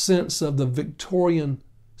a sense of the Victorian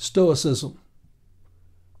Stoicism,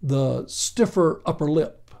 the stiffer upper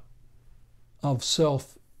lip of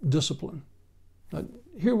self-discipline. Now,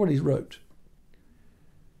 hear what he wrote.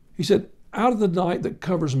 He said, "Out of the night that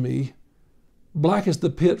covers me, black as the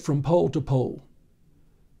pit from pole to pole,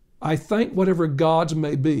 I thank whatever gods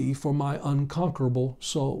may be for my unconquerable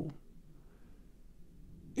soul.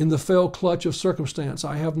 In the fell clutch of circumstance,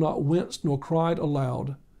 I have not winced nor cried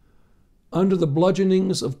aloud. Under the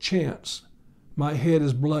bludgeonings of chance, my head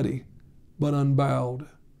is bloody, but unbowed.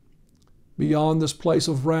 Beyond this place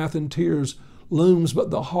of wrath and tears looms but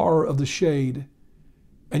the horror of the shade,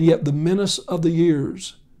 and yet the menace of the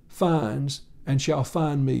years finds and shall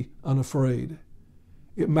find me unafraid.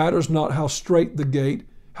 It matters not how strait the gate,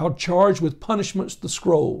 how charged with punishments the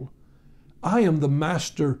scroll. I am the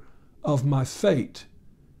master of my fate.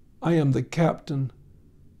 I am the captain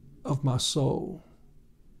of my soul."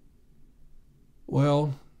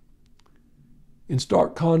 Well, in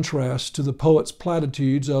stark contrast to the poet's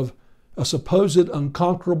platitudes of a supposed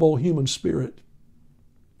unconquerable human spirit,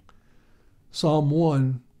 Psalm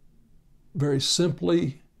 1 very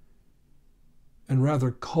simply and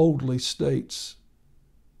rather coldly states,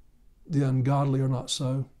 the ungodly are not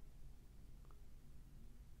so,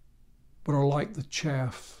 but are like the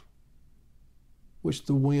chaff which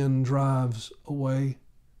the wind drives away.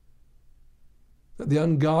 That the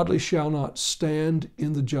ungodly shall not stand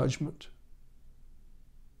in the judgment.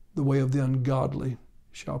 The way of the ungodly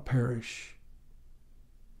shall perish.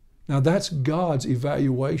 Now that's God's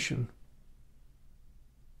evaluation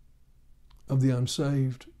of the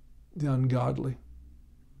unsaved, the ungodly.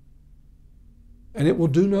 And it will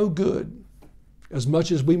do no good, as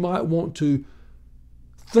much as we might want to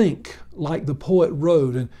think like the poet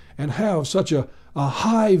wrote and have such a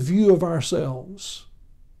high view of ourselves.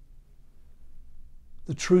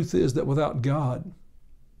 The truth is that without God,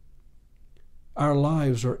 our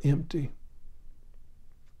lives are empty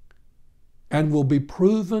and will be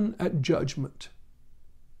proven at judgment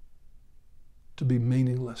to be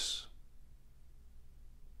meaningless.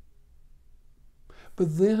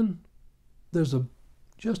 But then there's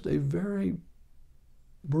just a very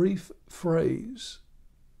brief phrase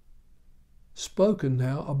spoken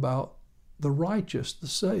now about the righteous, the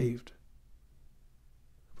saved.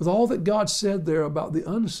 With all that God said there about the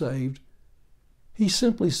unsaved, He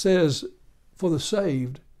simply says for the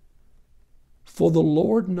saved, "For the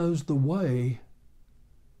Lord knows the way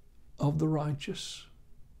of the righteous."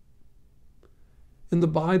 In the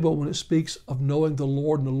Bible, when it speaks of knowing the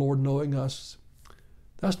Lord and the Lord knowing us,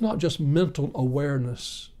 that's not just mental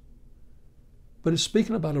awareness, but it's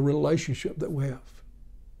speaking about a relationship that we have.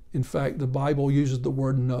 In fact, the Bible uses the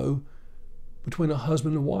word know between a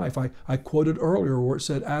husband and wife. I quoted earlier where it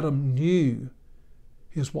said Adam knew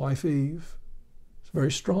his wife Eve. It's a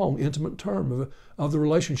very strong, intimate term of the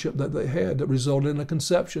relationship that they had that resulted in a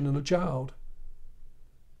conception and a child.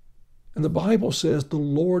 And the Bible says the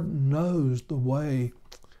Lord knows the way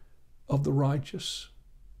of the righteous.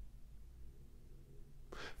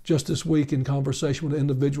 Just this week, in conversation with an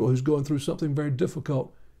individual who's going through something very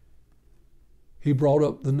difficult, he brought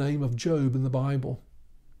up the name of Job in the Bible.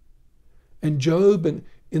 And Job,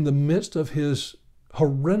 in the midst of his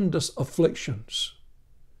horrendous afflictions,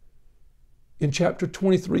 in chapter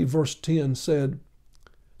 23, verse 10 said,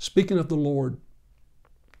 speaking of the Lord,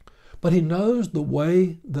 "But he knows the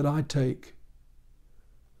way that I take.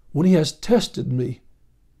 When he has tested me,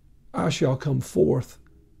 I shall come forth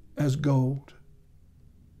as gold."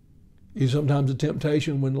 Sometimes the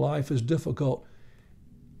temptation when life is difficult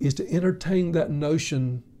is to entertain that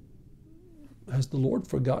notion, has the Lord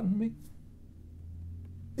forgotten me?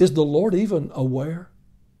 Is the Lord even aware?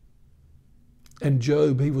 And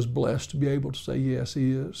Job, he was blessed to be able to say, yes,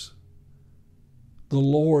 he is. The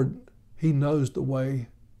Lord, he knows the way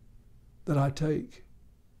that I take.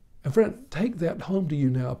 And friend, take that home to you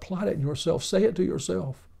now. Apply it in yourself. Say it to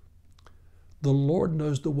yourself. The Lord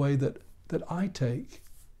knows the way that I take.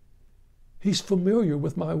 He's familiar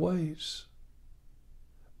with my ways.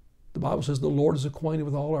 The Bible says the Lord is acquainted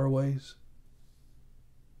with all our ways.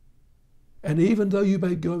 And even though you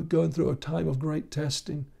may go going through a time of great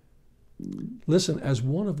testing, listen, as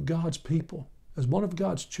one of God's people, as one of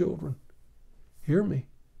God's children, hear me.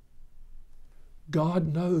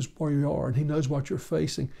 God knows where you are and He knows what you're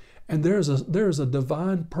facing. And there is a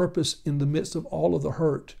divine purpose in the midst of all of the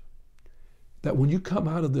hurt that when you come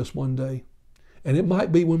out of this one day, and it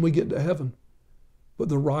might be when we get to heaven, but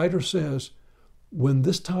the writer says, when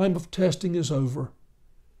this time of testing is over,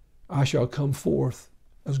 I shall come forth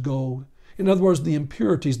as gold. In other words, the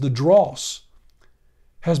impurities, the dross,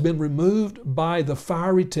 has been removed by the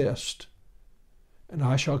fiery test, and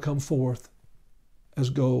I shall come forth as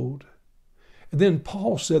gold. And then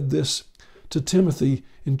Paul said this to Timothy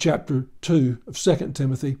in chapter 2 of 2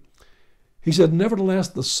 Timothy. He said, nevertheless,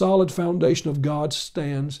 the solid foundation of God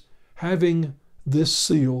stands, having this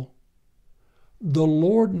seal. The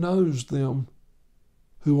Lord knows them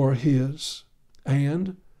who are His,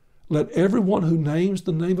 and let everyone who names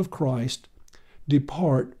the name of Christ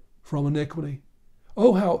depart from iniquity.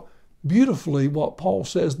 Oh, how beautifully what Paul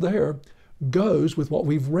says there goes with what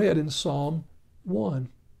we've read in Psalm 1.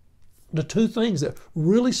 The two things that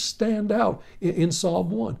really stand out in Psalm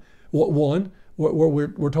 1. One, where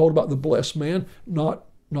we're told about the blessed man, not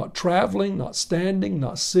traveling, not standing,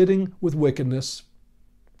 not sitting with wickedness,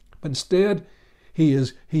 but instead he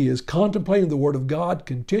is contemplating the Word of God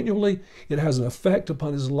continually. It has an effect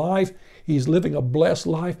upon his life. He's living a blessed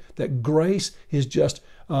life, that grace is just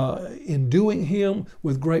enduing him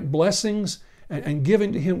with great blessings and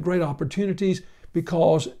giving to him great opportunities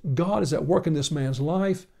because God is at work in this man's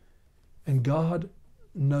life and God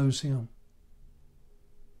knows him.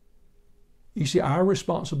 You see, our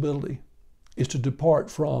responsibility is to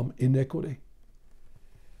depart from iniquity.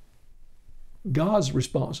 God's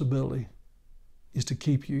responsibility is to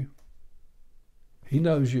keep you. He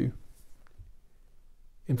knows you.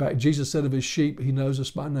 In fact, Jesus said of His sheep, He knows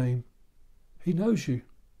us by name. He knows you.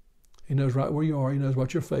 He knows right where you are. He knows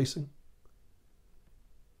what you're facing.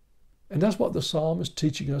 And that's what the psalm is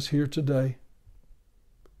teaching us here today.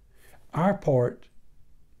 Our part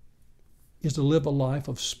is to live a life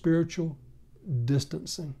of spiritual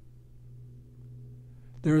distancing.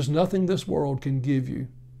 There is nothing this world can give you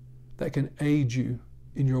that can aid you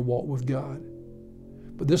in your walk with God.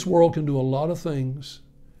 But this world can do a lot of things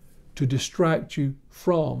to distract you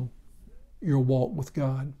from your walk with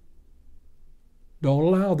God. Don't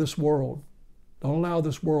allow this world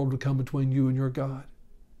to come between you and your God.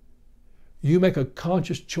 You make a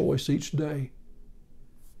conscious choice each day.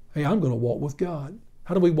 Hey, I'm going to walk with God.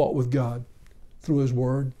 How do we walk with God? Through His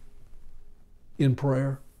Word, in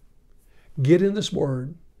prayer. Get in this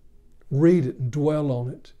Word, read it and dwell on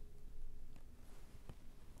it.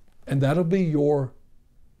 And that'll be your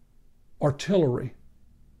artillery,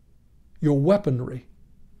 your weaponry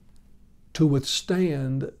to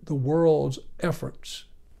withstand the world's efforts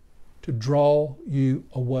to draw you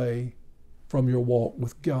away from your walk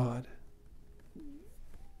with God.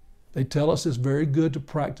 They tell us it's very good to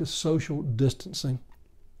practice social distancing.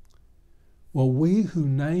 Well, we who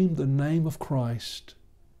name the name of Christ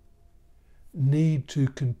need to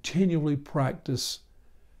continually practice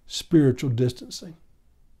spiritual distancing.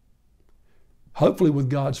 Hopefully, with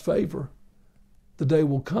God's favor, the day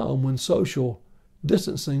will come when social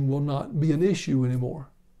distancing will not be an issue anymore.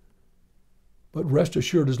 But rest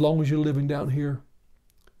assured, as long as you're living down here,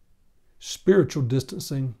 spiritual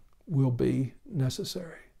distancing will be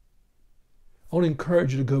necessary. I want to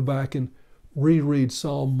encourage you to go back and reread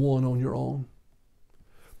Psalm 1 on your own.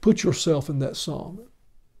 Put yourself in that psalm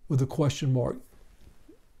with a question mark.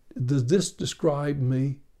 Does this describe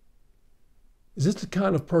me? Is this the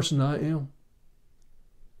kind of person I am?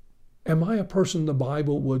 Am I a person the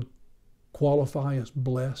Bible would qualify as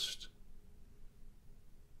blessed?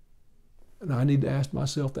 And I need to ask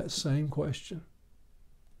myself that same question,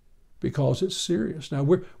 because it's serious. Now,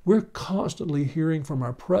 we're constantly hearing from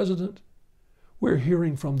our president. We're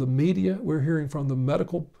hearing from the media. We're hearing from the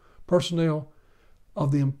medical personnel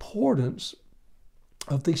of the importance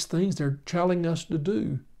of these things they're challenging us to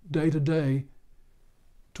do day to day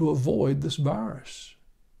to avoid this virus.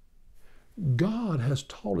 God has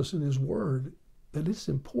taught us in His Word that it's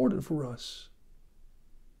important for us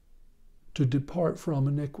to depart from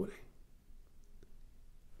iniquity.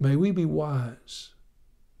 May we be wise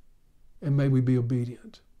and may we be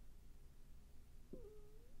obedient.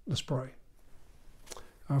 Let's pray.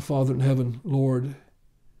 Our Father in heaven, Lord,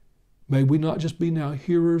 may we not just be now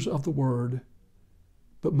hearers of the Word,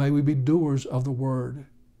 but may we be doers of the Word.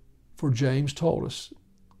 For James told us,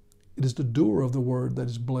 it is the doer of the Word that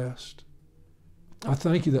is blessed. I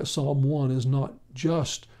thank you that Psalm 1 is not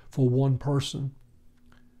just for one person,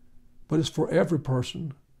 but it's for every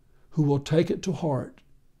person who will take it to heart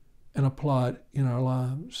and apply it in our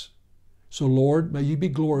lives. So Lord, may you be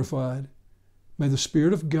glorified. May the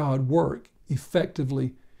Spirit of God work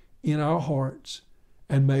effectively in our hearts.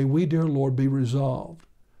 And may we, dear Lord, be resolved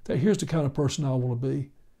that here's the kind of person I want to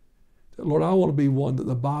be. That, Lord, I want to be one that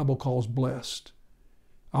the Bible calls blessed.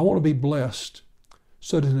 I want to be blessed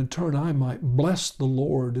so that in turn I might bless the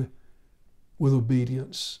Lord with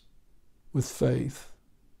obedience, with faith,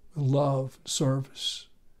 with love, service.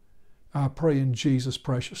 I pray in Jesus'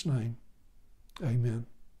 precious name. Amen.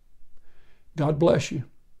 God bless you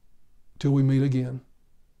till we meet again.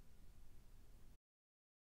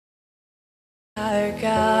 Our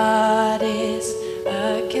God is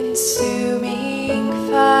a consuming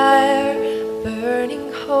fire,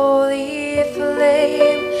 burning holy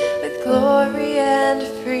flame with glory and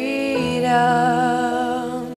freedom.